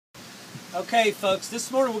Okay folks, this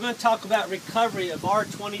morning we're going to talk about recovery of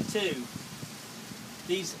R22.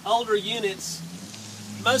 These older units,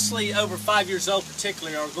 mostly over 5 years old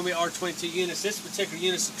particularly, are going to be R22 units. This particular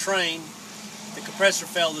unit's a train. The compressor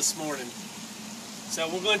fell this morning. So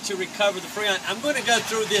we're going to recover the Freon. I'm going to go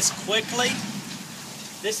through this quickly.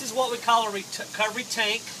 This is what we call a recovery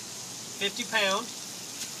tank, 50 pound.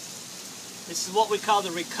 This is what we call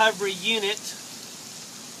the recovery unit.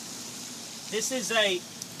 This is a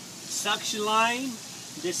suction line.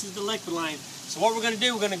 This is the liquid line. So what we're going to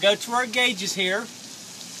do, we're going to go to our gauges here.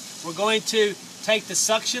 We're going to take the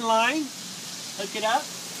suction line, hook it up.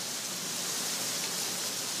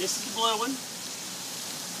 This is the blue one.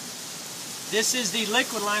 This is the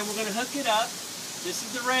liquid line. We're going to hook it up. This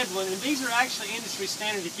is the red one. And these are actually industry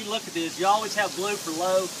standard. If you look at this, you always have blue for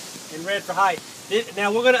low and red for high.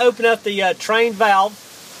 Now we're going to open up the train valve.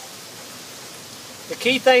 The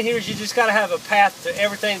key thing here is you just got to have a path to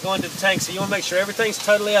everything going to the tank, so you want to make sure everything's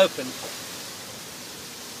totally open.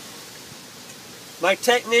 My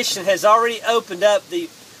technician has already opened up the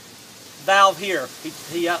valve here.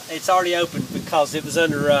 It's already open because it was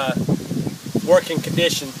under working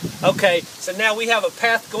condition. Okay, so now we have a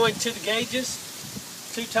path going to the gauges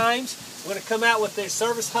 2 times. We're going to come out with the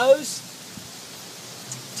service hose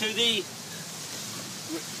to the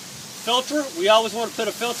filter. We always want to put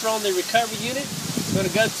a filter on the recovery unit. It's going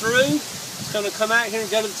to go through, it's going to come out here and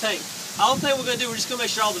go to the tank. All the thing we're going to do, we're just going to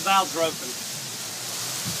make sure all the valves are open.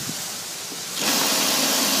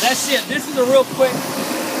 That's it. This is a real quick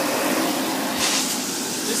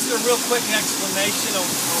explanation on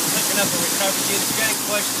hooking up a recovery unit. If you got any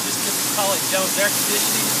questions, just give us a call at Jones Air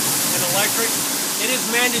Conditioning and Electric. It is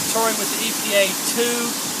mandatory with the EPA to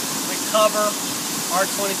recover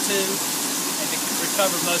R22 and to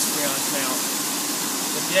recover most freons now.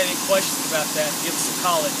 If you have any questions about that, give us a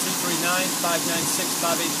call at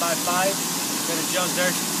 239-596-5855. Go to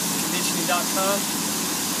jonesairconditioning.com.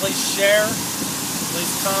 Please share,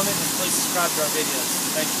 please comment, and please subscribe to our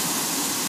videos. Thank you.